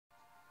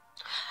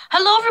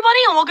Hello, everybody,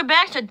 and welcome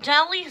back to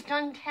Deli's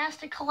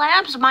Dunktastic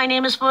Collabs. My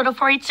name is Floda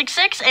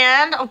 4866,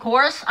 and of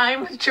course,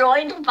 I'm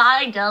joined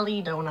by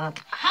Deli Donut.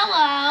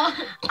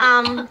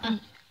 Hello.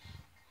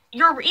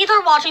 You're either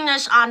watching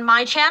this on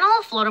my channel,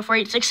 Floda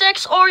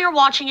 4866, or you're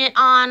watching it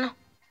on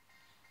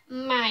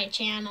my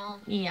channel.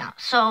 Yeah.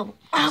 So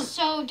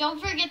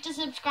don't forget to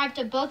subscribe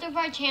to both of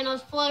our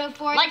channels, Floda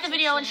 4866. Like the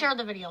video and share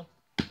the video.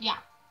 Yeah.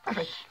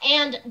 Perfect.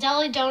 And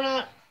Deli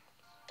Donut,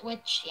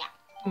 which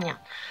Yeah.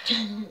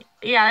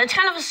 Yeah, it's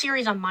kind of a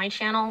series on my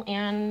channel,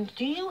 and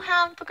do you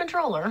have the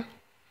controller?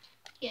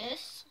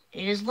 Yes.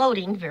 It is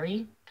loading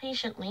very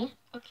patiently.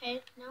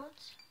 Okay, now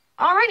it's...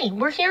 Alrighty,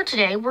 we're here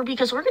today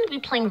because we're going to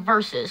be playing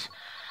Versus.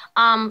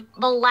 The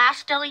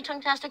last Deli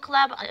Dunktastic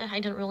collab,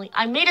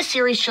 I made a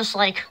series just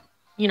like,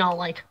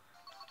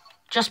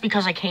 just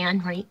because I can,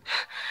 right?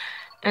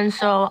 And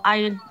so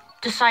I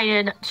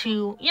decided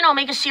to,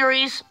 make a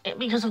series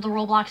because of the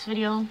Roblox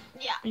video.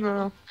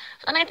 Yeah.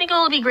 And I think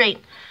it'll be great.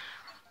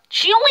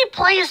 She only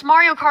plays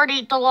Mario Kart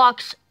 8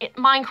 Deluxe,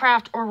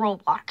 Minecraft, or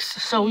Roblox.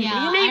 So yeah,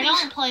 I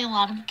don't play a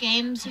lot of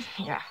games.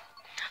 Yeah.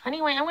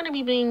 Anyway, I'm going to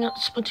be being a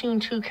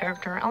Splatoon 2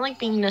 character. I like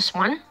being this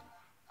one.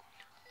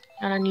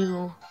 Got a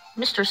new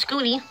Mr.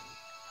 Scooty.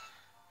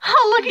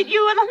 Oh, look at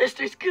you and a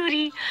Mr.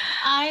 Scooty.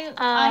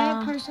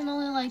 I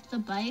personally like the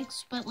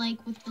bikes, but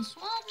with this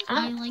one,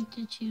 I like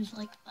to choose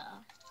the...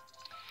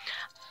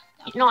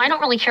 I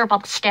don't really care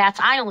about the stats.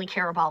 I only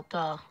care about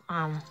the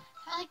I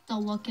like the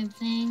look of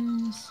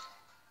things.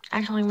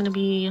 Actually, I'm gonna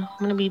be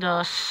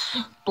the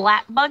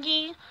Splat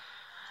Buggy.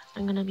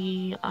 I'm gonna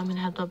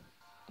have the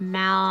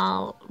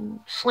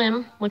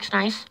Slim. Looks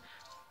nice.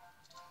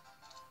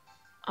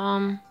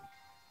 Yeah,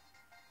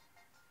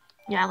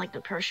 I like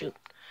the parachute.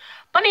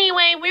 But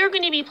anyway, we're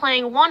going to be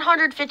playing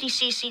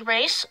 150cc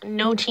race.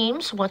 No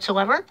teams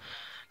whatsoever.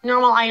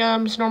 Normal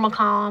items, normal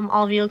comm,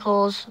 all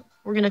vehicles.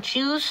 We're gonna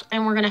choose,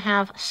 and we're gonna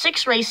have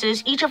 6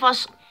 races. Both of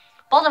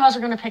us are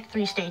gonna pick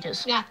 3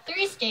 stages. Yeah,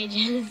 3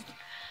 stages.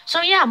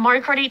 So yeah,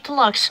 Mario Kart 8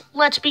 Deluxe.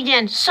 Let's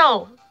begin.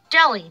 So,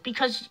 Deli,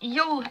 because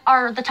you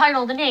are the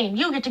title of the name,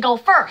 you get to go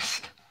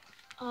first.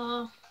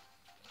 You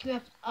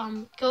have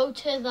go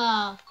to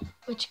the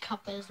which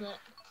cup is it?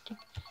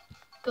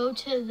 Go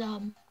to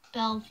the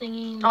bell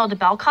thingy. Oh, the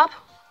bell cup?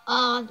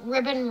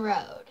 Ribbon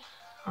Road.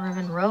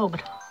 Ribbon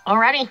Road.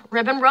 Alrighty,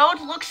 Ribbon Road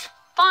looks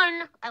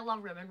fun. I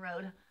love Ribbon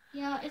Road.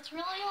 Yeah, it's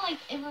really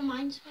it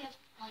reminds me of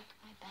my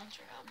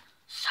bedroom.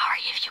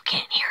 Sorry if you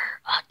can't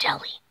hear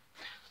Deli.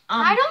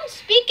 I don't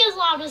speak as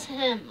loud as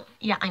him.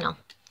 Yeah, I know.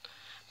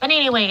 But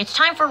anyway, it's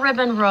time for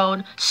Ribbon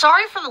Road.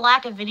 Sorry for the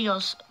lack of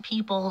videos,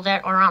 people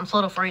that are on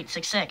Floda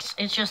 4866.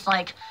 It's just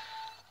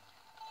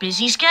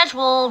busy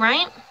schedule,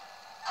 right?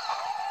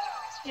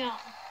 Yeah,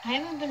 I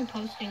haven't been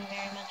posting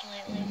very much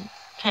lately.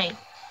 Okay.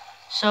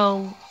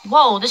 So,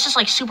 whoa, this is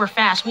super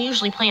fast. We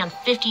usually play on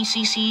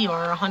 50cc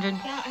or 100.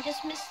 Yeah, I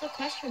just missed the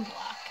question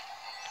block.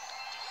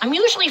 I'm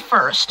usually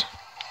first.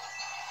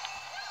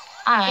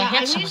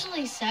 I'm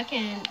usually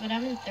second, but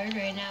I'm in 3rd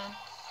right now.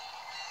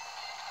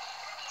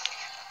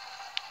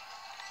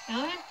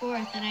 Now I'm in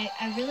 4th, and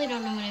I really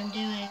don't know what I'm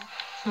doing.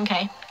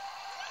 Okay.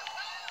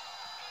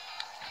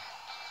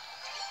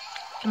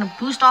 Gonna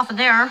boost off of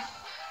there.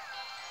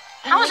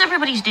 How is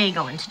everybody's day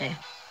going today?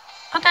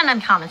 Put that in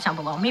the comments down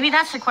below. Maybe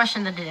that's the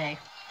question of the day.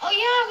 Oh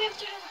yeah, we have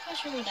to do the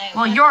question of the day.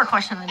 Well, your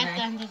question of the day. At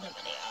the end of the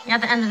video. Yeah,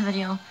 at the end of the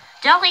video.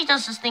 Deli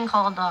does this thing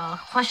called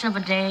question of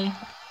a day.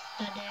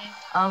 The day.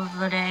 Of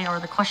the day, or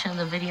the question of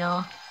the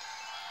video.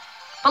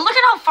 But look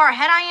at how far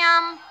ahead I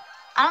am.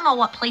 I don't know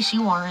what place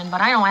you are in,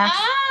 but I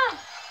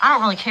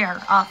don't really care.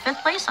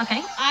 5th place?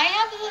 Okay. I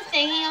have the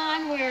thingy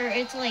on where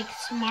it's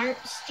smart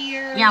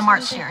steer. Yeah,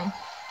 smart steering.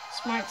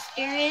 Smart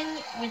steering,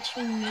 which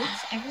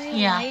makes every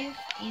life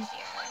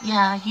easier.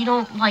 Yeah, you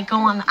don't go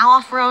on the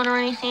off-road or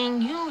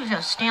anything. You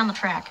just stay on the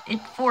track.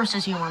 It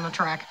forces you on the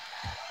track.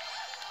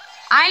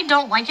 I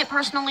don't like it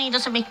personally. It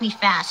doesn't make me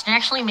fast. It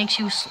actually makes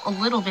you a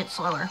little bit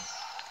slower.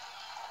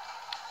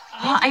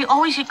 I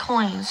always get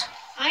coins.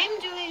 I'm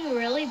doing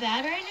really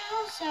bad right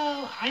now,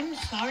 so I'm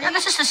sorry. Yeah,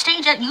 this is the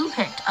stage that you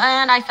picked,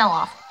 and I fell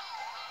off.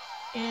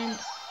 And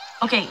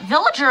okay,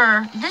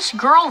 Villager, this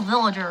girl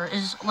Villager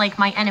is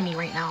my enemy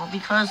right now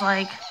because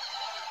stop.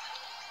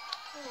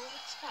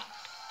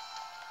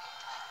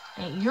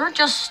 Hey, you're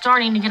just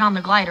starting to get on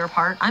the glider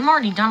part. I'm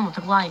already done with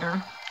the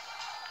glider.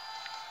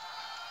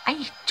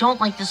 I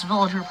don't like this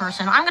Villager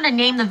person. I'm gonna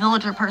name the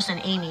Villager person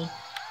Amy.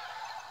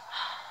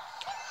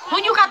 Who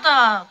you got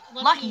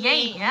the Lucky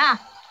 8? Yeah.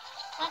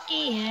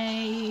 Lucky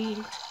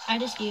 8. I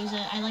just use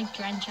it. I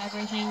drench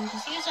everything.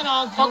 Just use it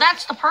all. Well,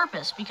 that's the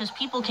purpose, because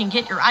people can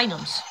get your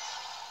items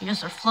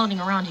because they're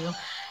floating around you.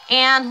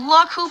 And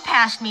look who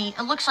passed me.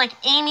 It looks like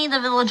Amy the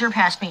Villager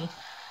passed me,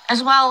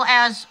 as well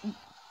as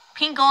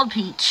Pink Gold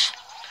Peach.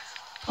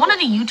 One of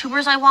the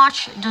YouTubers I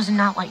watch does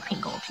not like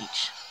Pink Gold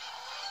Peach.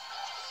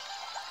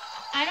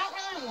 I don't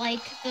really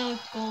like the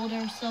gold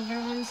or silver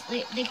ones.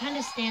 They kind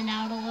of stand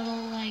out a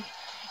little,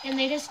 and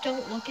they just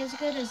don't look as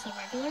good as the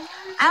regular ones.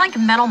 I like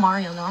Metal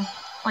Mario, though.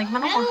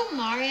 Metal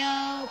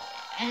Mario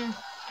and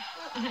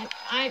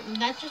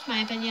That's just my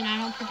opinion. I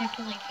don't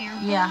particularly care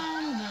for Yeah.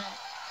 them, but...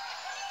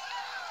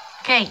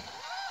 Okay.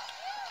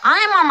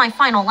 I'm on my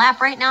final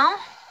lap right now.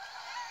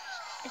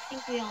 I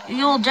think we all...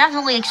 You'll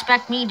definitely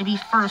expect me to be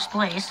first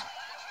place.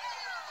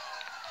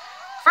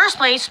 First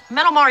place,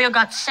 Metal Mario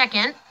got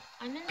second.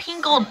 I'm in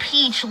Pink Gold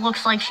Peach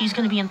looks like she's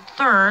going to be in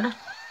third.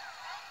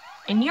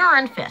 And you're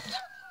in fifth.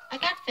 I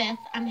got fifth.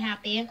 I'm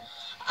happy.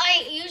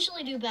 I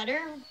usually do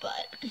better,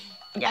 but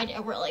Yeah. I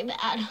did really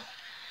bad.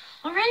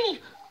 Alrighty,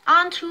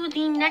 on to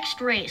the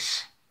next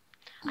race.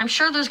 I'm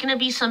sure there's going to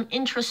be some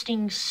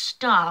interesting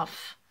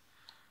stuff.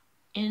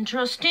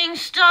 Interesting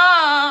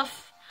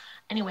stuff!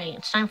 Anyway,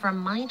 it's time for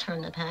my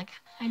turn to pick.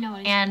 I know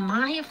it is. And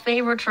my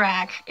favorite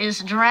track is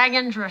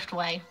Dragon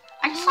Driftway.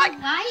 I just like...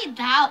 Why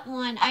that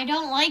one? I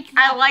don't like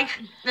that I like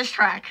this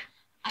track.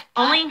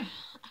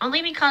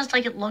 Only because,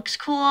 like, it looks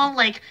cool.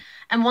 Like,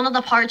 and one of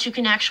the parts you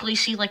can actually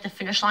see, like, the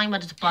finish line,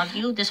 but it's above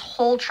you. This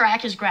whole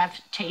track is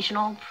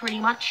gravitational, pretty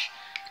much.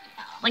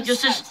 Like,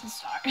 just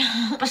this...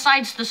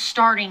 Besides the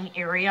starting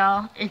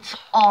area, it's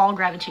all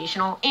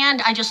gravitational.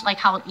 And I just like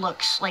how it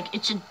looks. Like,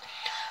 it's a...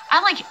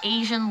 I like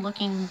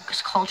Asian-looking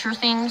culture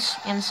things,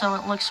 and so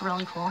it looks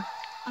really cool.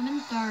 I'm in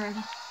third.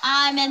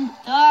 I'm in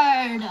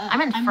third.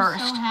 I'm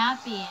first. I'm so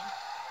happy.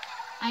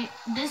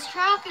 This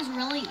track is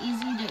really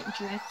easy to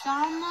drift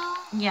on, though.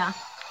 Yeah.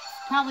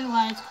 Probably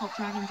why it's called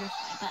Dragon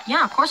Driftway, but...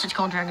 Yeah, of course it's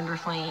called Dragon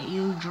Driftway.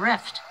 You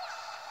drift.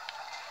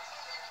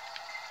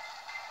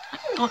 I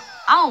can go...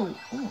 Oh.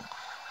 Ooh.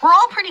 We're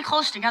all pretty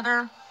close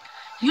together.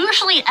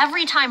 Usually,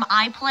 every time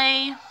I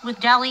play with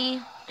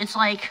Deli, it's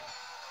like...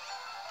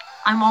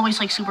 I'm always,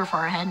 like, super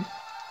far ahead.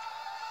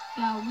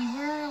 Yeah, we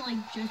were,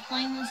 like, just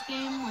playing this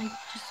game, like,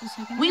 just a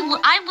second ago.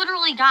 I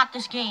literally got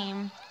this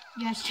game...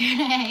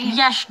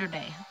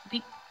 Yesterday.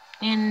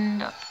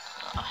 And...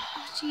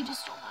 So you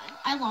just don't mind.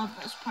 I love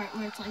this part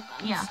where it's like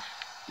that. Yeah.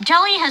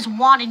 Jelly has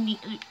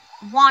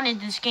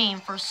wanted this game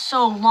for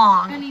so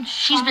long.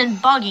 She's been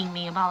bugging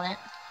me about it.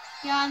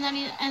 Yeah, and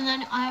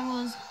then I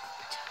was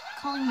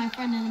calling my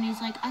friend, and then he's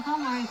like, I got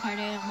Mario Kart 8.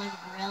 I'm like,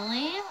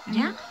 really?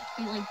 Yeah.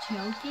 Are you like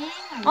joking?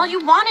 Well,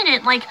 you wanted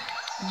it, like,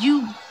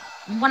 you...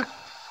 When...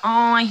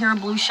 Oh, I hear a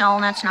blue shell,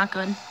 and that's not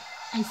good.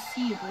 I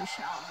see a blue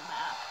shell on the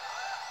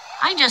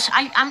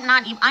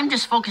map. I'm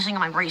just focusing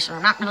on my racer.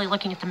 I'm not really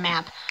looking at the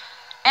map.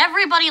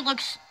 Everybody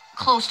looks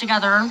close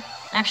together.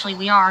 Actually,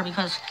 we are,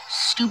 because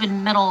stupid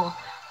metal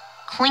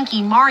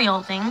clinky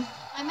Mario thing.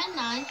 I'm in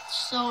ninth,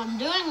 so I'm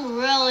doing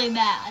really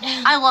bad.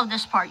 I love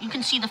this part. You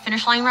can see the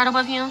finish line right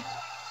above you.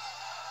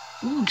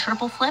 Ooh,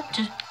 triple flip.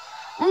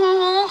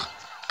 Ooh,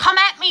 come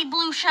at me,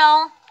 blue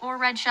shell or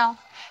red shell.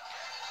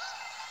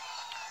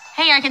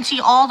 Hey, I can see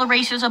all the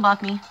racers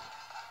above me.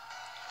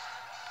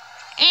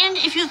 And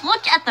if you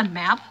look at the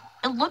map,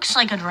 it looks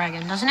like a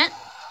dragon, doesn't it?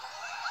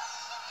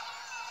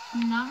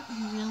 Not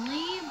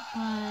really,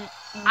 but...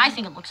 I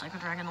think it looks like a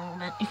dragon a little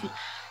bit. If you,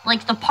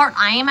 like, the part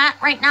I am at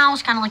right now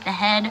is kind of like the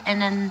head,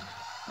 and then,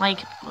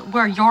 like,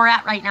 where you're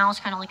at right now is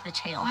kind of like the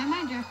tail. Why am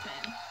I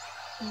drifting?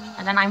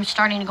 And then I'm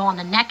starting to go on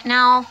the neck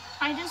now.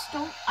 I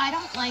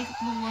don't like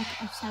the look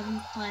of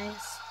 7th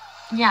place.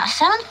 Yeah,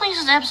 7th place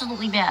is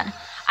absolutely bad.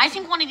 I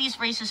think one of these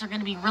races are going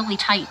to be really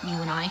tight, you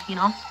and I, you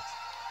know?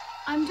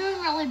 I'm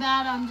doing really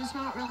bad. I'm just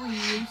not really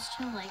used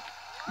to, like,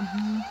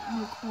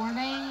 recording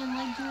and,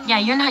 like, doing... Yeah,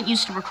 you're not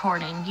used to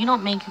recording. You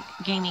don't make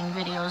gaming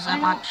videos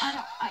that much.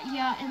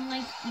 Yeah, and,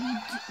 like,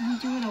 we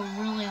do it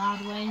a really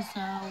odd way,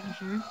 so...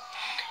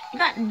 You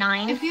got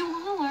 9. If you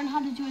want to learn how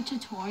to do a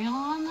tutorial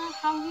on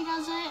how he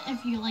does it,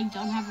 if you, like,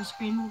 don't have a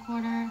screen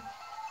recorder,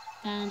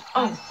 then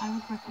I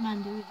would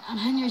recommend doing that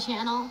on your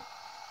channel.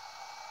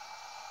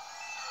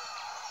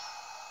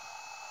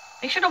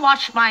 Make sure to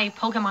watch my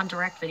Pokemon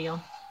Direct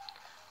video.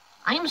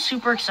 I am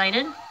super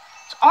excited.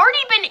 It's already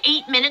been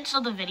 8 minutes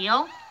of the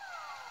video.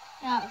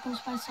 Yeah, it goes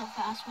by so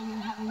fast when you're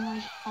having,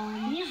 like,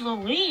 fun. Jeez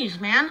Louise,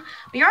 man.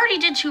 We already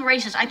did 2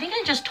 races. I think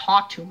I just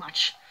talked too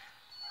much.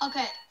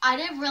 Okay, I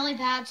did really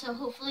bad, so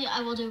hopefully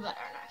I will do better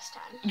next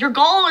time. Your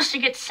goal is to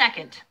get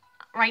 2nd.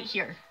 Right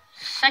here.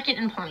 2nd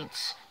in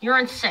points. You're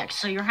in 6th,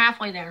 so you're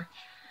halfway there.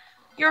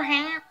 You're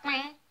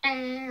halfway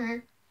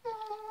there.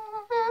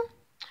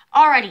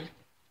 Alrighty.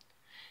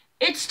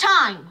 It's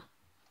time.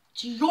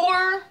 It's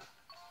your,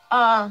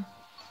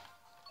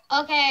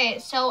 Okay,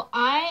 so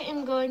I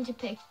am going to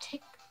pick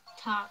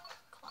TikTok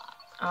Clock.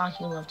 Oh,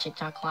 you love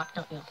TikTok Clock,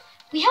 don't you?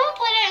 We haven't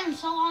played it in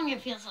so long,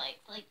 it feels like.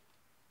 Like,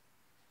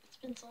 it's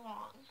been so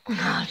long.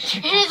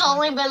 It has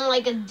only been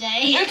like a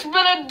day. It's been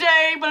a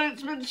day, but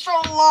it's been so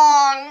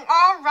long.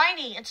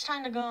 Alrighty, it's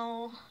time to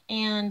go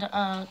and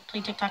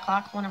play TikTok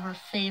Clock, one of her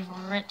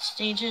favorite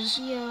stages.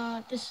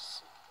 Yeah,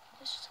 this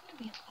is going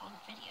to be a long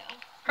video.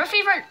 Her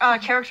favorite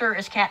character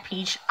is Cat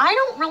Peach. I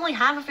don't really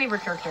have a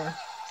favorite character.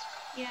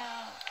 Yeah,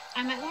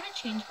 I might want to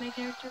change my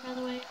character, by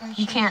the way. Or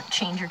you can't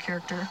change your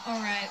character.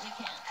 Alright, we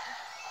can.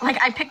 Like,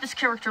 I picked this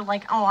character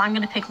like, oh, I'm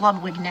going to pick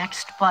Ludwig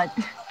next, but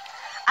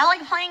I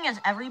like playing as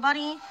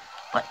everybody.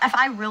 But if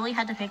I really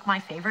had to pick my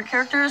favorite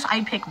characters,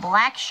 I'd pick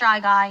Black Shy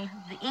Guy,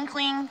 the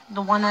Inkling,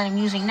 the one that I'm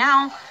using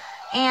now,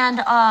 and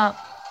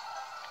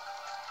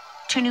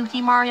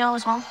Tanuki Mario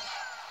as well?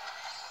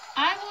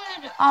 I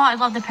would. Oh, I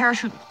love the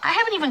parachute. I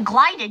haven't even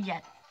glided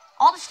yet.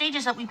 All the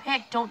stages that we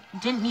picked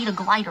didn't need a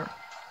glider.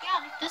 Yeah,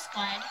 like this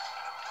glide.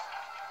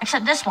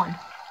 Except this one.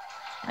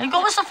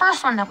 What was the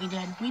first one that we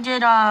did? We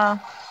did, Oh,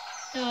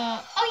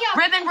 yeah.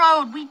 Ribbon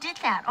Road. We did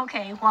that.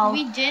 Okay, well.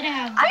 We did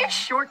have I have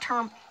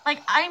short-term,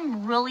 like,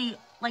 I'm really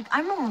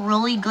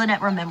good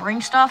at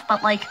remembering stuff,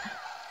 but, like,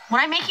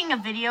 when I'm making a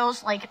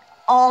videos, like,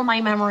 all my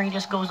memory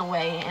just goes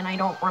away, and I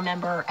don't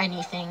remember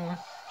anything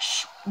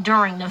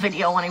during the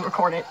video when I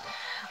record it.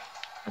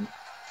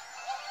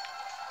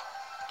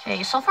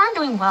 Okay, so far I'm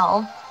doing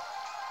well.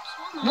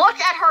 So look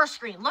at her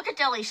screen. Look at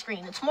Deli's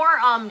screen. It's more,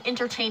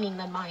 entertaining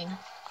than mine.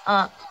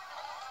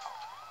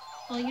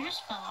 Well, you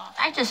just fell off.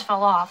 I just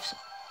fell off.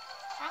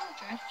 I'm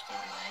drifting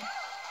away.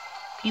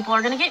 People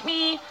are gonna get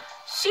me.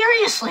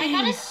 Seriously. I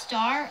got a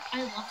star.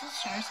 I love the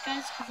stars,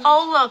 guys.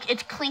 Oh, look.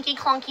 It's Clinky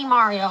Clunky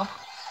Mario.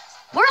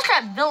 Where's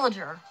that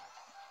villager?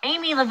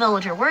 Amy the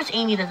villager. Where's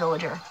Amy the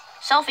villager?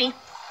 Selfie.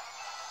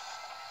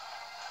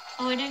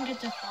 Oh, I didn't get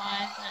to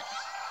fly, but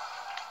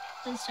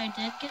at least I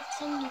did get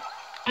some.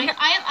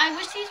 I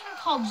wish these were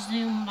called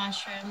zoom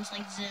mushrooms,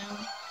 like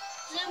zoom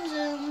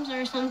zooms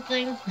or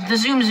something. The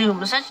zoom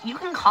zooms. You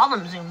can call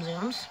them zoom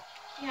zooms.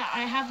 Yeah,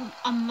 I have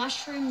a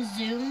mushroom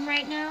zoom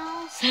right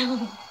now,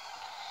 so.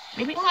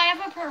 Maybe. Oh, I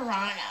have a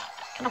piranha.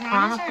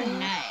 Piranhas are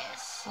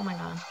nice. Oh my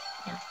god.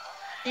 Yeah.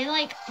 They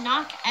like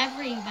knock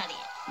everybody.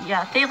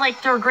 Yeah,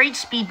 they're a great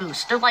speed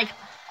boost.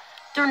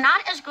 They're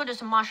not as good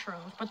as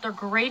mushrooms, but they're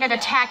great at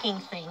attacking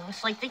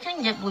things. Like, they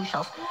can get blue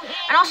shells.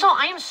 And also,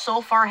 I am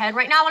so far ahead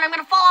right now, and I'm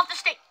gonna fall off the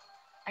stage.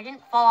 I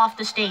didn't fall off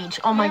the stage.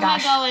 Oh my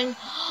gosh. Where am I going?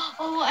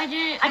 Oh, I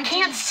didn't. I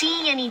can't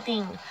see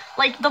anything.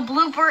 Like, the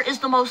blooper is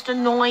the most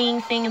annoying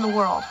thing in the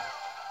world.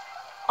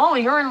 Oh,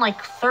 you're in,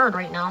 like, third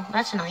right now.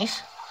 That's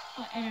nice.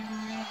 Oh, I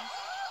don't know.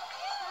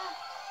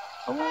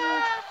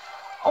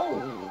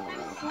 Oh.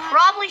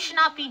 Probably should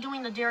not be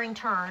doing the daring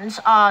turns.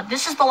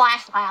 This is the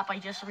last lap, I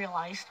just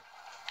realized.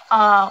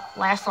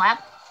 Last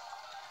lap.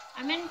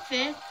 I'm in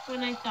 5th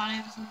when I thought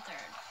I was in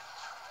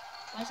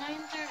 3rd. Was I in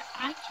 3rd?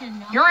 I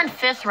cannot. You're in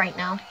 5th right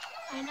now.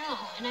 I know,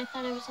 and I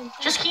thought I was in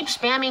 3rd. Just keep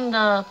spamming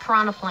the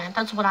piranha plant.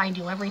 That's what I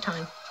do every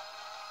time.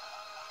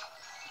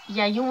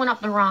 Yeah, you went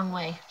up the wrong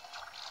way.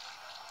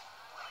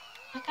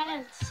 I got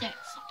in 6th.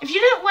 If you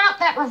didn't went up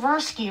that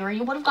reverse gear,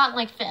 you would have gotten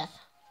like 5th.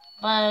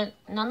 But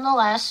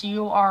nonetheless,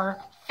 you are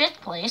 5th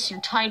place.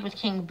 You're tied with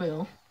King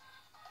Boo.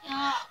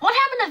 Yeah. What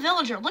happened to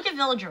Villager? Look at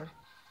Villager.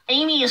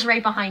 Amy is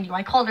right behind you.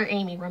 I called her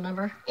Amy,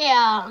 remember?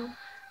 Yeah.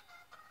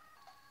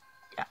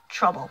 Yeah,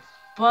 trouble.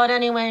 But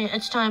anyway,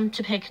 it's time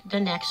to pick the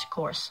next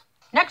course.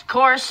 Next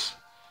course.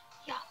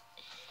 Yeah.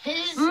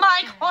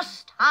 My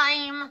course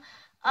time.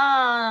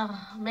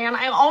 Man,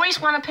 I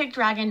always want to pick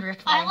Dragon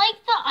Drift. I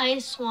like the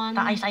ice one.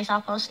 The ice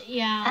outpost?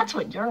 Yeah. That's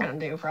what you're going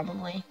to do,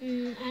 probably. I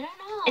don't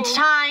know. It's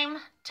time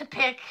to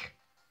pick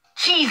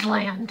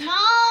Cheeseland.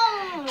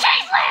 No!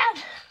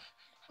 Cheeseland!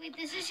 Wait,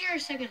 this is your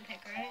second pick,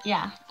 right?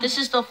 Yeah. This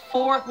is the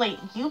fourth. Wait,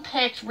 you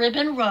picked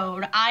Ribbon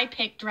Road. I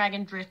picked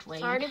Dragon Driftway.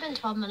 It's already been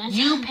 12 minutes.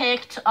 You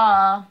picked,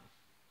 what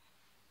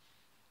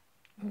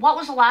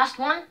was the last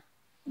one?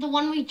 The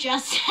one we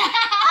just said.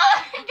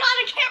 Oh, God,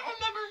 I can't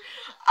remember.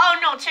 Oh,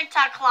 no,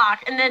 TikTok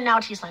Clock. And then now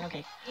Cheeseland.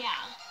 Okay. Yeah.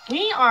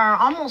 We are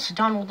almost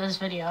done with this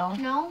video.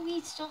 No,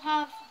 we still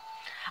have...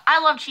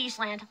 I love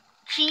Cheeseland.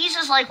 Cheese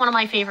is, like, one of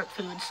my favorite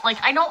foods.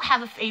 Like, I don't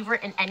have a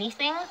favorite in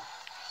anything.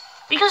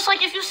 Because,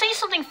 like, if you say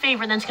something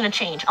favorite, then it's going to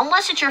change.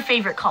 Unless it's your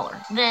favorite color.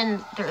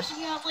 Then there's...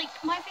 Yeah, like,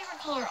 my favorite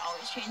color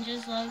always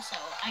changes, though, so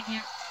I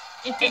can't...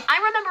 I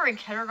remember in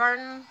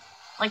kindergarten,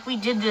 like, we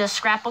did the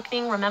scrapbook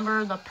thing.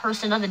 Remember the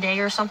person of the day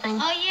or something?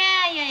 Oh,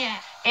 yeah.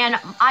 And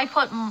I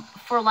put,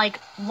 for, like,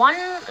 1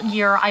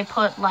 year, I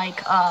put,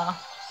 like, I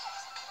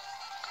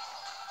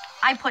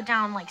put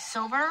down, like,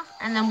 silver.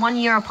 And then 1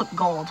 year, I put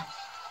gold.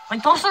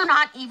 Like, those are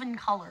not even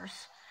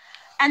colors.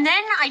 And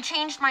then I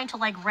changed mine to,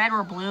 like, red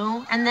or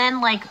blue. And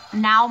then, like,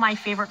 now my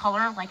favorite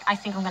color, like, I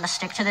think I'm going to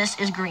stick to this,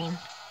 is green.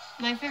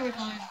 My favorite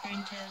color is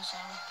green, too, so...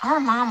 Our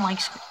mom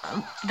likes...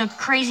 the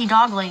crazy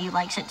dog lady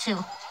likes it,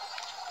 too.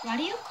 Why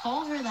do you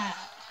call her that?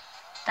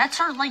 That's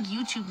her, like,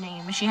 YouTube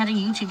name. If she had a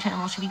YouTube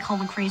channel, she'd be called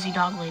the Crazy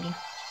Dog Lady.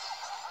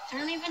 I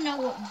don't even know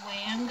what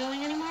way I'm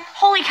going anymore.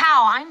 Holy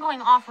cow, I'm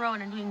going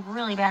off-road and doing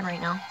really bad right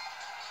now.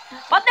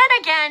 But then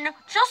again,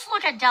 just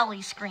look at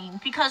Deli's screen,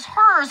 because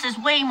hers is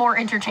way more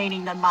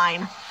entertaining than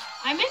mine.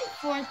 I'm in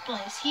 4th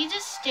place. He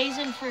just stays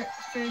in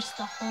first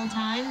the whole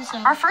time, so...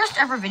 Our first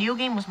ever video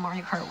game was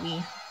Mario Kart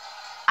Wii.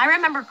 I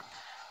remember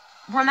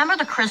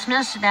the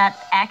Christmas that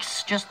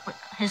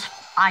his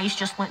eyes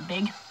just went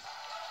big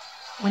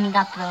when we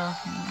got the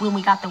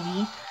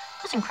Wii.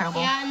 It was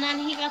incredible. Yeah, and then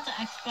he got the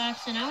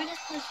Xbox, and now he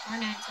just plays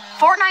Fortnite, so...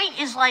 Fortnite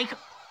is like...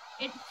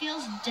 It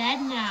feels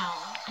dead now,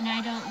 and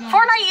I don't know...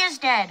 Fortnite is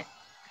dead.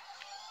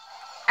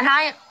 And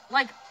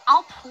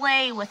I'll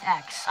play with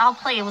X. I'll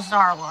play with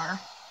Zarlar.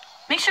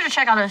 Make sure to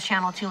check out his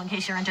channel, too, in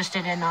case you're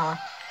interested in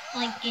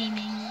like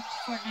gaming,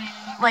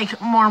 Fortnite. Like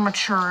more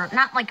mature,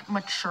 not like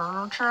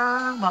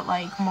mature, but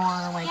like more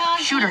like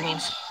shooter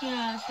games.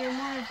 Yeah, if you're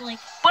more of like.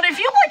 But if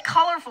you like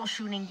colorful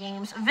shooting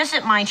games,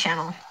 visit my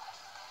channel.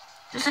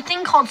 There's a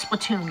thing called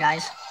Splatoon,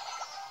 guys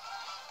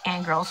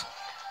and girls.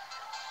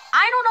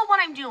 I don't know what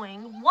I'm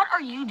doing. What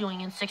are you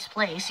doing in 6th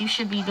place? You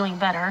should be doing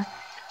better.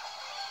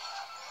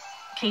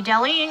 Okay,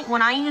 Deli,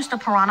 when I use the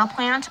piranha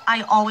plant,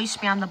 I always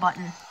spam the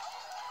button.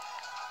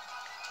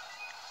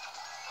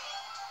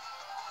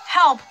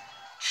 Help!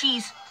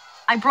 Cheese.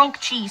 I broke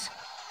cheese.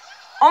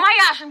 Oh my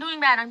gosh, I'm doing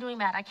bad.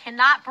 I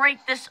cannot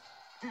break this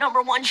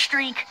 #1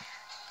 streak.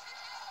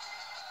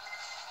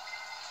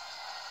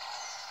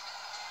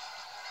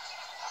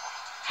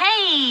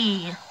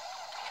 Hey!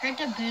 Tried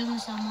to boom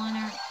someone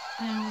or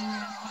boom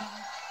or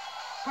whatever.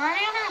 We're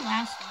already on our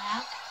last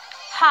lap.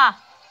 Ha!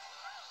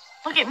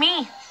 Look at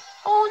me.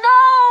 Oh no!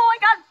 I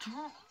got...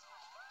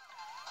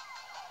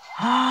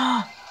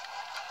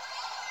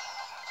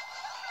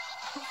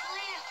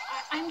 Hopefully,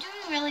 I'm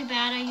doing really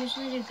bad. I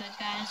usually do good,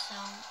 guys, so...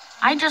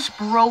 I just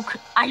broke...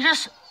 I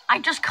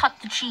just cut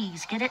the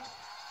cheese. Get it?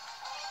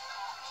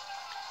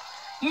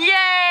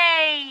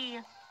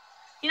 Yay!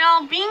 You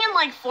know, being in,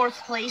 like,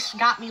 4th place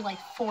got me, like,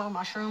 4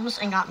 mushrooms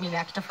and got me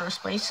back to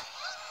 1st place.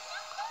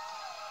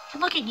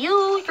 And look at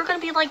you. You're gonna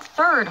be, like,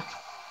 3rd.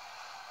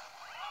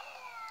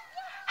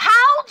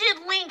 How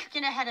did Link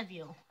get ahead of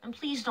you? And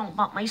please don't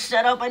bump my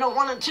setup. I don't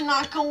want it to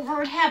knock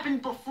over. It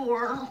happened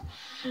before.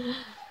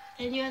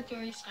 Then you have to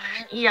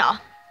restart. Yeah.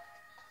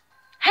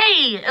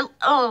 Hey!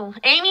 Oh,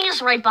 Amy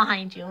is right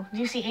behind you. Do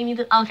you see Amy?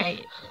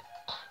 Okay.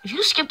 If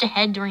you skipped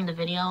ahead during the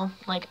video,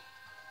 like...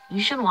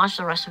 You should watch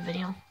the rest of the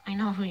video. I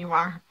know who you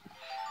are.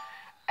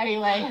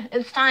 Anyway,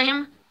 it's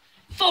time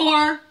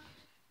for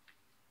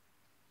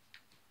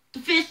the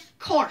 5th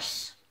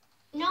course.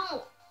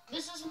 No,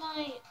 this is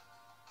my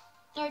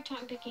 3rd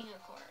time picking a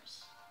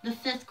course. The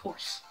 5th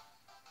course.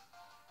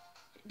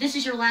 This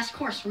is your last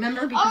course,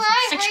 remember? Because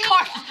it's 6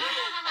 courses.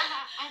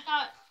 I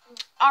thought...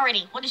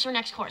 Alrighty, what is your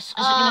next course? Is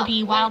it going to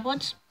be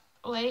Wildwoods?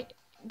 Wait,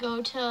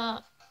 go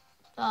to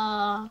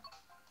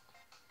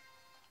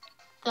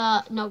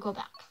no, go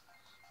back.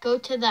 Go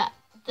to the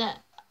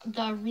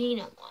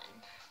arena one.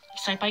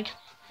 Excite Bike?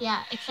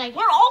 Yeah, Excite.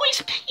 We're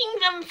always picking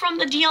them from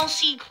the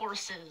DLC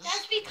courses.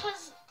 That's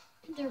because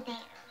they're better.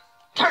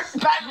 They're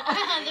better.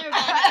 They're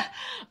better.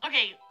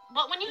 Okay,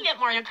 but when you get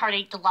Mario Kart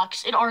 8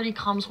 Deluxe, it already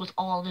comes with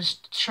all the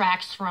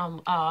tracks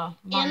from Mario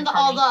and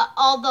Kart 8.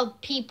 all the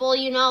people,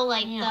 you know,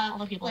 like all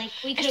the people. Like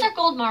it's like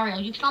Gold Mario.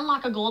 You can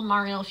unlock a Gold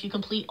Mario if you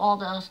complete all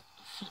the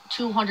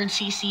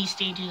 200cc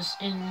stages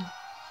in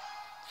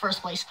 1st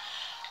place.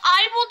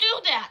 I will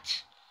do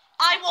that.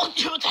 I will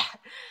do that.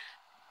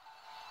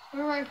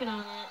 We're working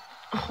on it.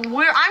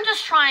 I'm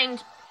just trying.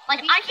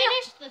 Like, I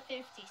finished the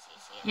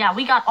 50cc. Yeah,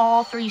 we got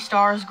all 3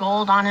 stars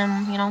gold on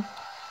him. You know.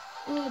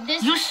 Ooh,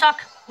 this. You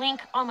suck,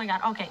 Link. Oh my God.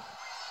 Okay.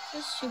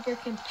 This is super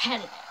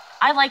competitive.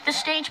 I like this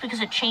stage because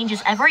it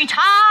changes every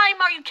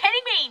time. Are you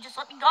kidding me? Just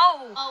let me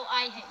go. Oh,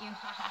 I hit you.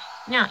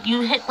 Yeah,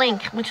 you hit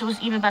Link, which was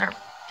even better.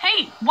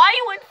 Hey, why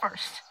you win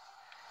first?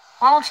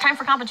 Well, it's time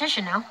for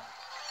competition now.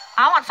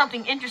 I want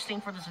something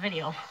interesting for this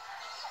video.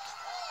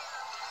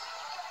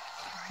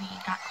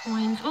 Got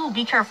coins. Ooh,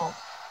 be careful.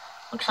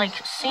 Looks like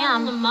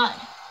Sam... in the mud.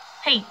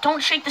 Hey,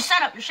 don't shake the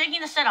setup. You're shaking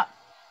the setup.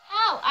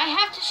 How? I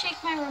have to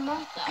shake my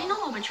remote, though. I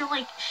know, but you're,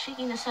 like,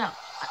 shaking the setup.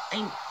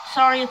 I'm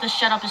sorry if the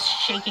setup is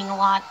shaking a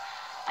lot.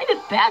 I have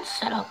a bad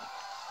setup.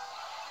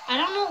 I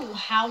don't know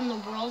how in the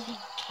world he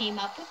came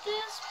up with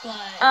this,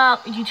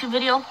 but... YouTube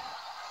video?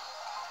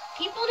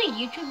 People in a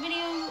YouTube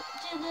video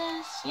did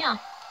this? Yeah.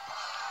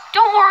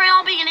 Don't worry,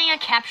 I'll be getting a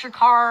capture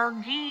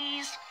card.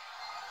 Jeez.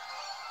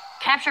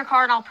 Capture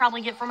card I'll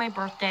probably get for my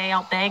birthday.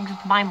 I'll beg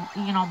my,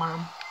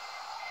 mom.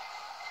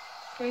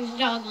 Crazy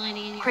dog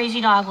lady. Crazy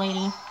dog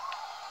lady.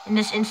 In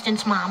this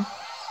instance, mom.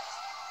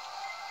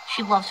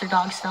 She loves her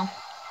dogs, though.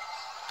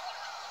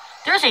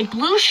 There's a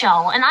blue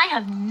shell, and I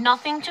have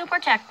nothing to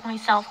protect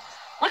myself.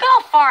 Look at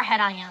how far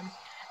ahead I am.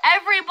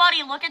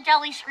 Everybody, look at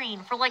Deli's screen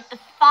for, like, the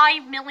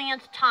 5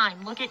 millionth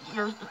time. Look at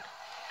your...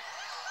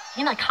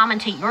 You know,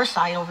 commentate your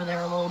side over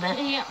there a little bit.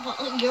 Yeah,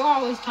 but you're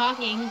always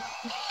talking.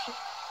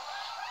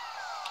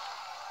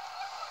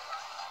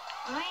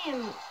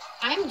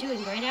 I'm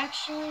doing great,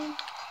 actually.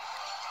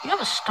 You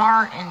have a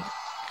star in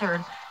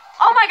 3rd.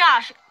 Oh my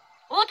gosh!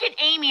 Look at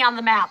Amy on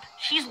the map.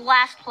 She's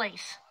last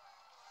place.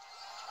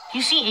 Do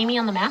you see Amy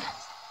on the map?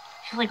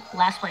 She's like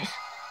last place.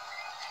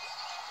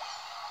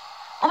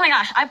 Oh my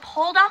gosh, I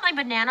pulled out my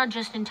banana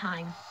just in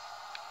time.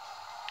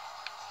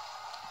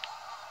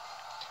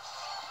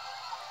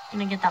 I'm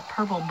gonna get that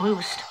purple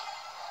boost.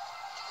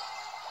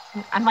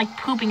 I'm like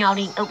pooping out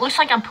ink. It looks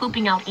like I'm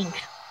pooping out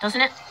ink,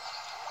 doesn't it?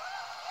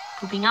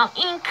 Pooping out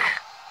ink.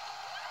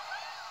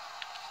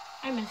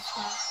 I messed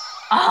up.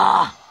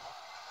 Ah!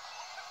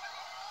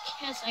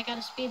 Yes, I got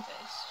a speed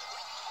boost.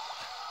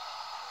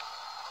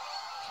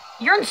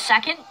 You're in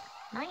 2nd?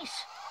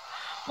 Nice.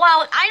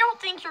 Well, I don't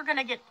think you're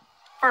gonna get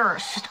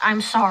 1st.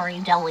 I'm sorry,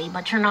 Deli,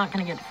 but you're not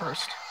gonna get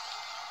 1st.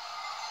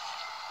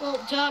 Well,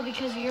 duh,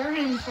 because you're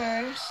in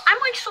first. I'm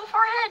like so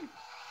far ahead.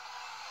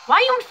 Why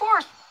are you in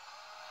fourth?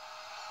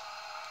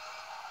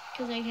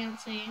 Because I can't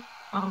see.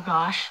 Oh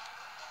gosh.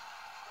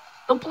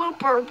 The blue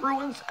bird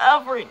ruins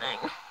everything.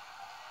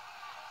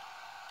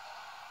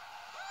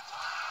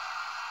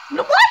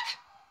 What?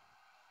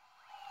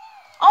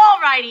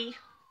 Alrighty.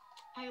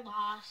 I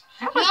lost.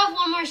 That You was- have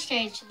one more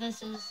stage.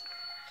 This.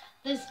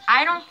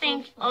 I don't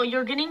think. Oh,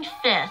 you're getting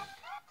fifth.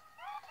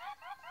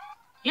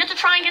 You have to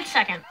try and get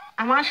second.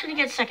 I want you to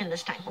get second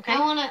this time, okay? I'm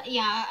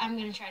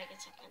gonna try to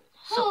get second.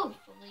 So,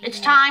 Hopefully. it's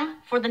time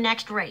for the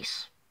next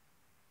race.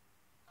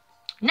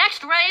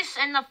 Next race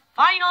and the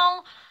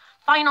final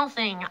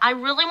thing. I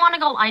really want to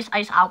go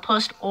Ice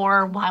Outpost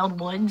or Wild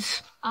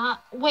Woods.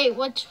 Wait,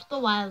 what's the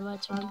Wild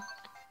Woods one?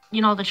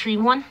 You know, the tree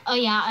one? Oh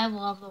yeah, I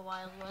love the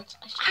Wild Woods.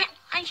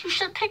 You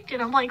should have picked it.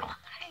 I'm like, why?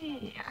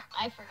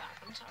 I forgot.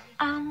 I'm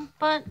sorry.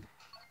 But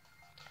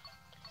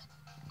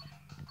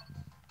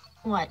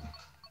what?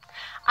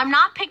 I'm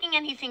not picking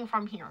anything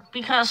from here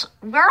because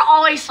we're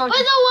always so. But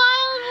the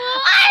Wild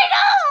Woods. I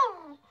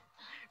know.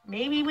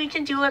 Maybe we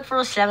can do it for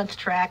a 7th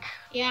track.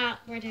 Yeah,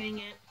 we're doing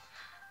it.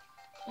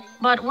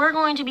 But we're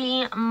going to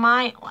be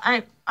I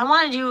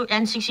want to do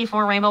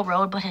N64 Rainbow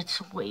Road, but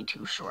it's way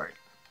too short.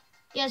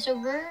 Yeah, so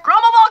we're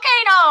Grumble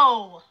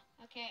Volcano.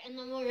 okay, and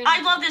then we're.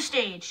 I love this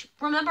stage.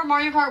 Remember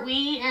Mario Kart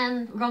Wii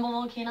and Grumble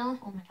Volcano?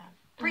 Oh my god.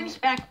 Brings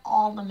back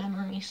all the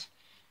memories.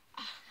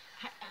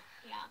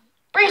 Yeah.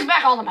 Brings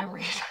back all the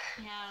memories.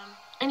 Yeah.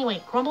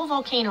 Anyway, Grumble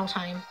Volcano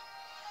time.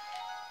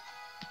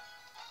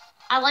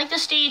 I like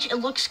this stage. It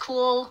looks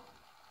cool.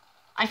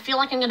 I feel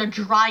like I'm going to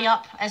dry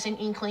up as an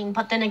inkling,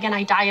 but then again,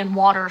 I die in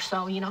water,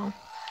 so, you know.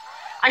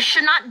 I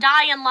should not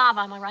die in lava,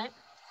 am I right?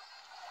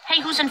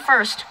 Hey, who's in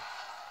first?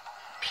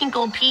 Pink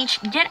Gold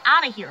Peach, get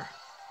out of here.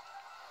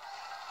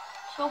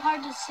 So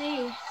hard to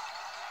see.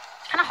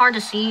 It's kind of hard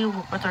to see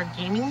with our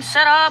gaming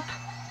setup.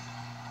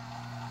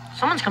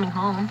 Someone's coming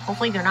home.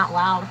 Hopefully they're not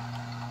loud.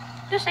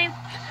 Just saying.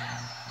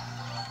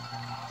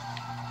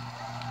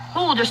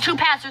 Ooh, there's two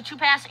paths,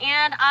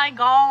 and I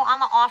go on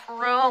the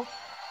off-road.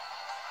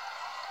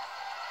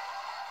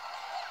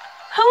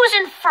 Who's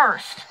in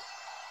first?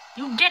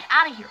 You get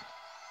out of here.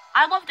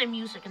 I love the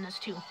music in this,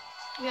 too.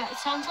 Yeah, it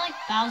sounds like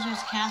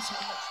Bowser's Castle.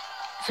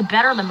 It's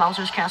better than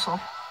Bowser's Castle.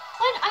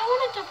 But I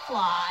wanted to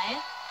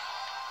fly.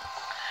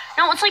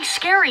 No, it's, like,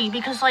 scary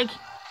because, like,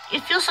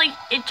 it feels like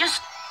it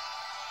just...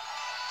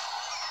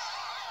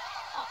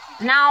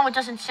 Now it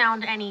doesn't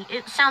sound any...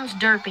 It sounds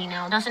derpy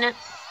now, doesn't it?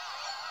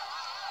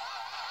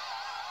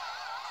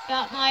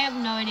 Yeah, I have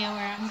no idea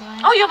where I'm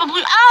going. Oh, you have a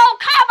blue... Oh,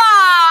 come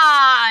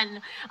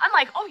on! I'm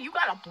like, oh, you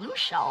got a blue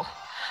shell.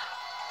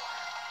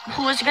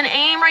 Who is going to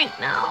aim right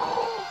now?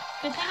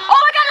 Good thing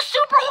Oh, I got a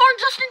super horn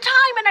just in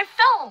time, and I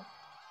fell.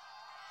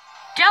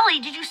 Deli,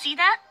 did you see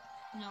that?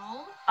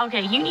 No.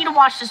 Okay, you need to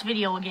watch this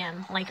video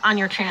again, like, on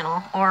your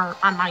channel, or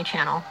on my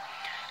channel.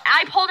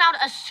 I pulled out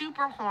a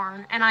super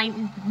horn, and I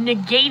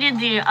negated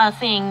the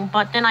thing,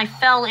 but then I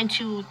fell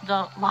into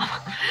the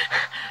lava.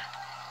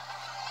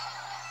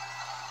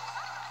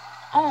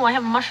 Oh, I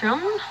have a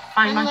mushroom.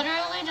 I'm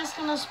literally just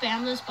gonna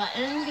spam this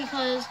button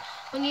because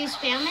when you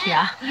spam it,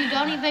 you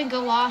don't even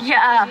go off because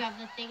you have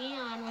the thingy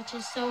on, which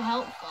is so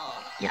helpful.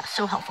 Yeah,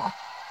 so helpful.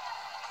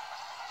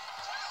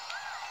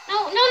 No!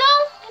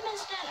 I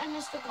missed it. I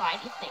missed the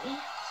glidey thingy.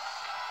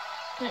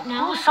 But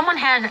now... Oh, someone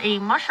had a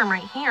mushroom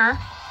right here.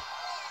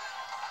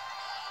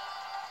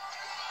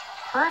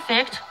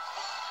 Perfect.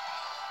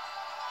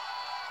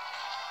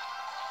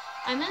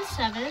 I'm in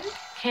 7.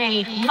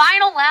 Okay,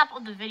 final lap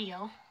of the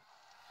video.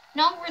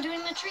 No, we're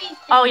doing the tree thing.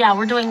 Oh, yeah,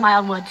 we're doing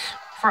Wild Woods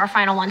for our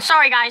final one.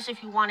 Sorry, guys,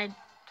 if you wanted...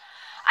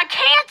 I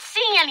can't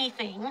see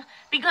anything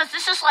because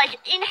this is, like,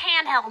 in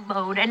handheld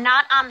mode and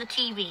not on the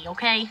TV,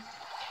 okay?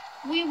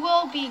 We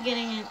will be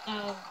getting it,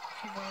 though.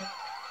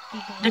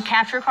 The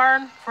capture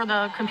card for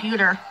the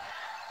computer.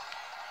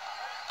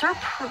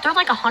 They're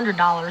like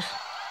 $100.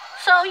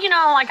 So, you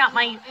know, I got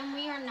my... And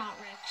we are not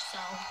rich, so...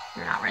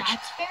 You're not rich.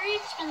 That's very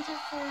expensive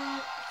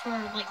for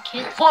like,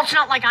 kids. Well, it's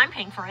not like I'm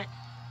paying for it.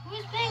 Who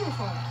is paying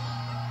for it?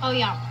 Oh,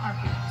 yeah, our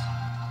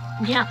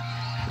parents. Yeah.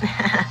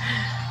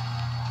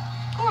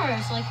 Of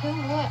course, like, who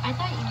would? I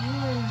thought you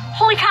were...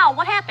 Holy cow,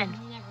 what happened?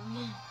 Never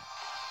mind.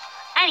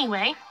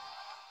 Anyway,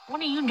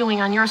 what are you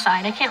doing on your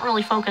side? I can't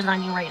really focus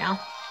on you right now.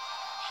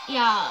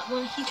 Yeah,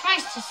 well, he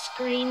tries to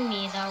screen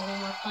me, though,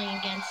 when we're playing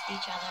against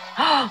each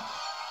other.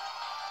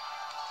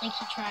 Like,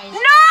 he tries...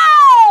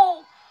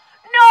 No!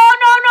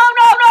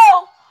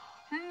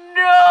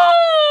 No!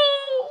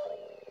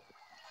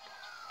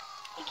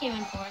 He came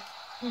in 4th.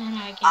 And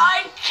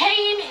I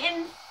came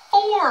in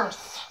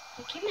 4th.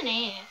 He came in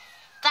 8th.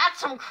 That's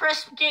some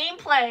crisp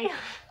gameplay.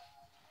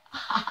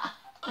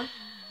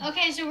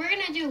 Okay, so we're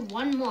gonna do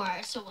one more,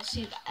 so we'll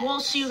see you guys. We'll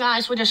see you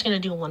guys. We're just gonna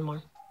do one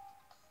more.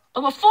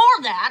 But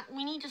before that,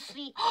 we need to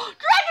see...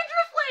 Dragon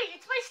Driftway!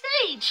 It's my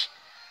stage!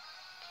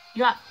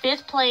 You got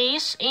 5th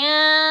place,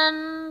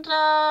 and,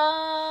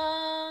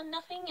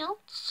 nothing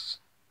else?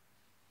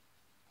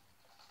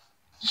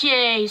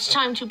 Yay, it's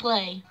time to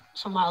play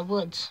some Wild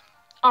Woods.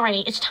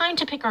 Alrighty, it's time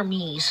to pick our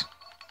Miis.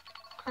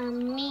 Our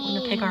me. We're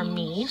gonna pick our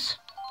me's.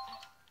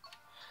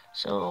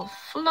 So,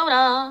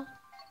 Floda.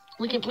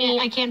 Look at me.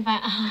 I can't find.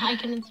 I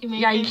couldn't see my.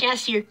 Yeah, you can't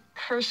see your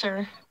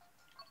cursor.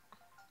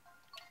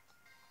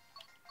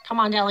 Come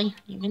on, Deli.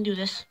 You can do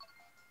this.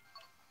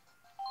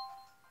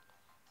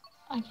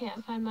 I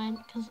can't find mine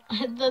because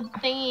the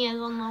thingy is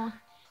on the.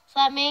 Is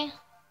that me?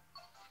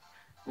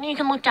 You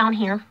can look down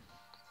here.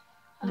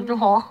 Through the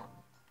hole.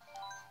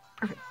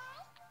 Perfect.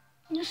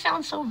 You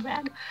sound so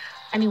bad.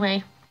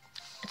 Anyway,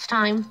 it's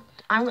time.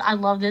 I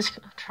love this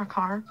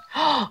car.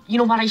 You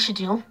know what I should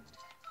do?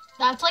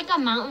 That's like a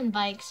mountain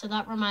bike, so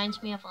that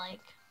reminds me of like,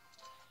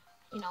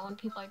 you know, when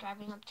people are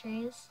driving up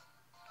trees.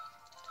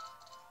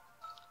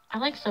 I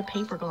like the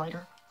paper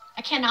glider.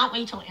 I cannot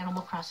wait till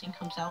Animal Crossing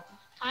comes out.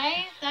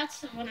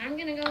 That's when I'm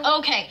gonna go.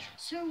 Okay.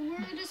 So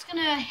we're just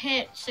gonna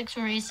hit 6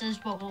 races,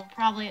 but we'll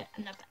probably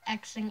end up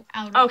Xing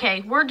out. Okay,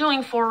 we're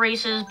doing 4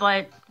 races,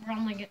 but We're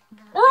only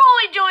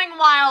doing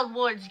Wild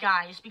Woods,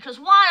 guys,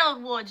 because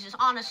Wild Woods is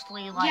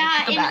honestly like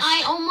the best.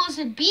 I almost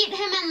beat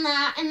him in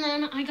that, and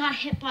then I got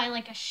hit by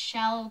like a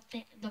shell,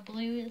 the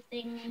blue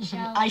thing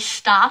shell. I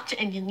stopped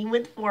and then you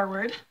went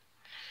forward.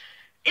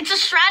 It's a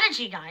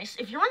strategy, guys.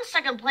 If you're in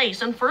second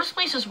place and first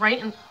place is right,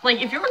 and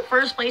like if you're in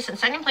first place and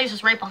second place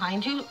is right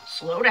behind you,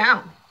 slow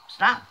down,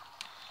 stop.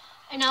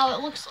 I know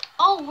it looks.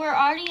 Oh, we're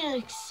already in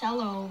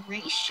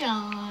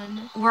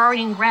acceleration. We're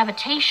already in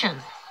gravitation.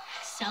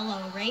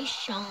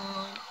 Acceleration.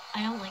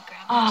 I don't like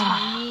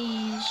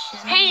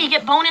gravitation. Hey, you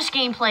get bonus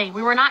gameplay.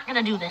 We were not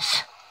gonna do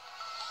this.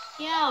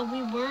 Yeah,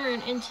 we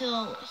weren't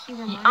until he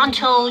reminded me.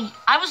 Until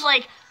I was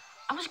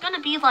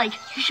gonna be like,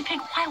 you should pick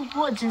Wild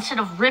Woods instead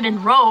of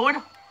Ribbon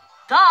Road.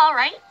 Duh,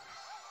 right?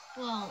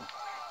 Well,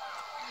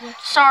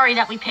 sorry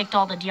that we picked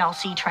all the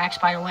DLC tracks,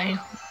 by the way.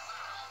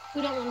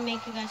 We don't want to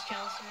make you guys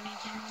jealous or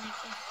anything. Like,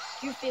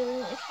 if you're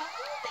feeling like, how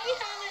come they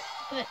have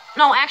it? But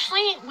no,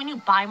 actually, when you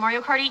buy Mario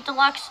Kart 8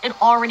 Deluxe, it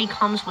already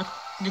comes with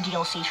the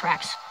DLC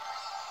tracks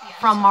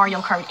from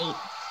Mario Kart 8.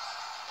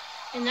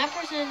 And that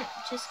person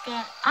just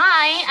got...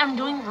 I am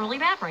doing really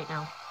bad right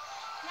now.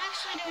 I'm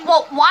actually doing...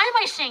 Well, why am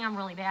I saying I'm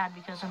really bad?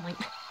 Because I'm like,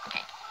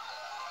 okay.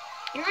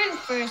 You're in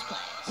first place.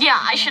 Yeah,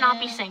 I should not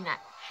be saying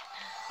that.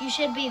 You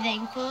should be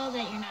thankful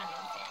that you're not in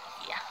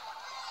fifth. Yeah.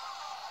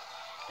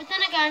 But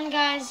then again,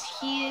 guys,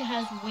 he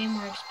has way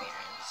more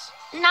experience.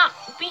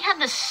 We had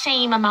the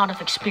same amount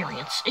of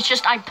experience. It's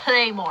just I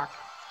play more.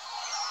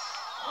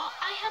 Oh,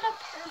 I had a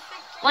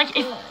perfect... Like,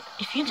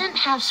 if you didn't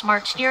have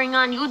smart steering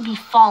on, you would be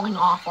falling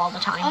off all the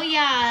time. Oh,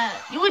 yeah.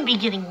 You would be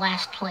getting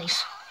last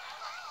place.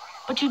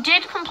 But you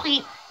did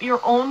complete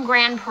your own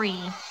Grand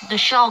Prix, the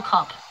Shell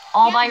Cup,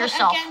 all by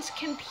yourself. Against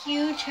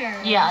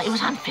computers. Yeah, it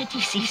was on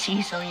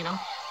 50cc, so you know.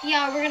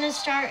 Yeah, we're gonna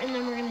start and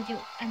then we're gonna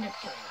end up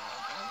doing all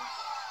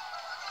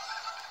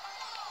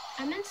of them.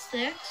 I'm in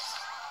 6th.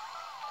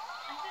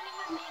 I didn't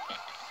even make it.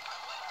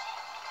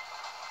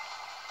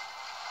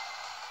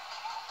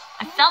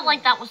 I felt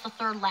like that was the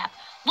 3rd lap.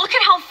 Look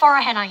at how far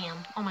ahead I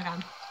am. Oh my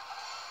god.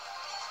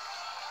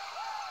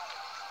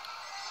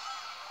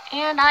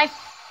 And how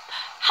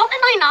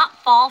did I not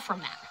fall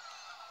from that?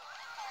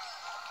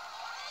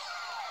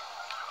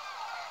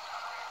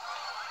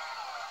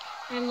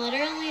 I'm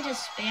literally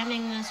just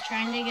spamming this,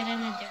 trying to get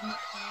in a different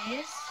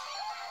place.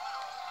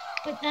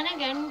 But then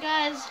again,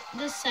 guys,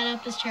 this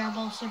setup is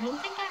terrible, so don't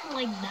think I'm,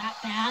 like, that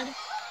bad.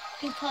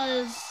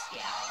 Because,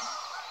 yeah.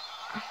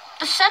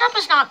 The setup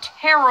is not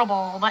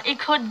terrible, but it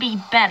could be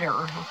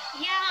better.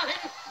 Yeah,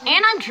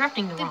 and I'm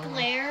drifting the wrong way. The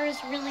glare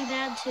is really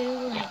bad,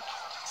 too. Like, yeah.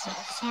 So,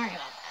 sorry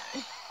about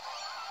that.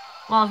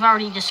 Well, I've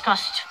already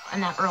discussed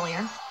on that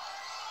earlier.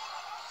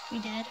 We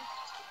did?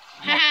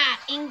 Haha,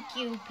 ink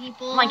you,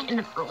 people. Like in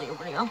an earlier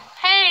video.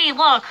 Hey,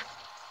 look!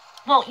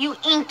 Well, you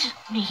inked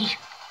me.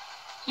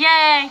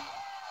 Yay!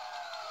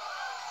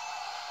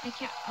 I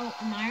can't... Oh,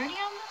 am I already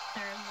on the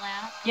 3rd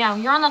lap? Yeah,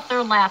 you're on the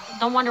 3rd lap.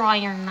 Don't wonder why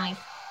you're in 9th.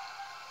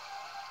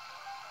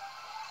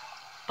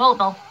 Bullet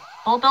bill.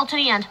 Bullet bill to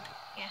the end.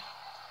 Yeah.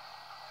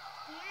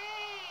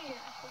 Yay!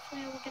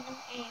 Hopefully I'll get an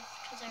 8th,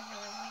 because I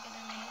really want to get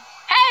an 8th.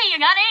 Hey, you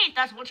got 8th!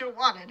 That's what you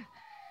wanted.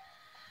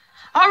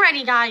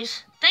 Alrighty,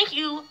 guys. Thank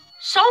you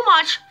so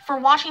much for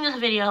watching this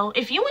video.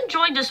 If you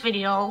enjoyed this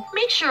video,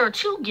 make sure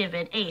to give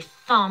it a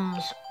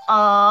thumbs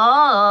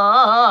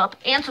up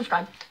and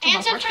subscribe.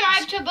 And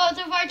subscribe to both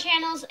of our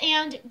channels,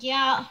 and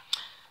yeah.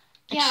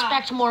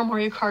 Expect more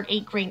Mario Kart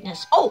 8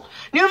 greatness. Oh,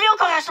 new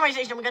vehicle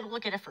customization. We gotta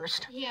look at it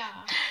first.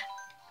 Yeah.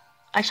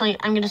 Actually,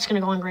 I'm just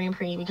gonna go on Grand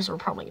Prix because we're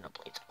probably gonna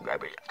play some Grand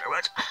Prix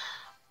afterwards.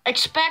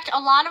 Expect a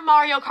lot of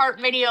Mario Kart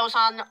videos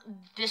on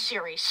this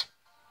series.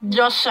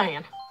 Just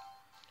saying.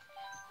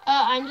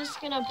 I'm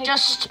just gonna pick...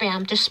 Just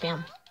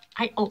spam.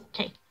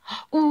 Okay.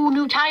 Ooh,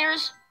 new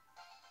tires.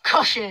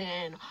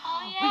 Cushion.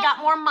 Oh, yeah. We got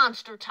more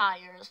monster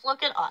tires.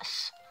 Look at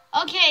us.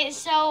 Okay,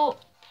 so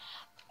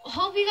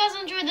hope you guys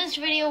enjoyed this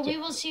video. We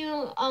will see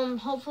you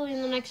hopefully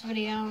in the next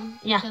video.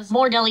 Yeah,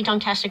 more Deli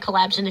Dunktastic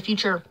collabs in the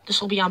future.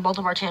 This will be on both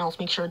of our channels.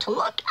 Make sure to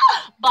look.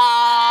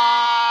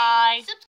 Bye.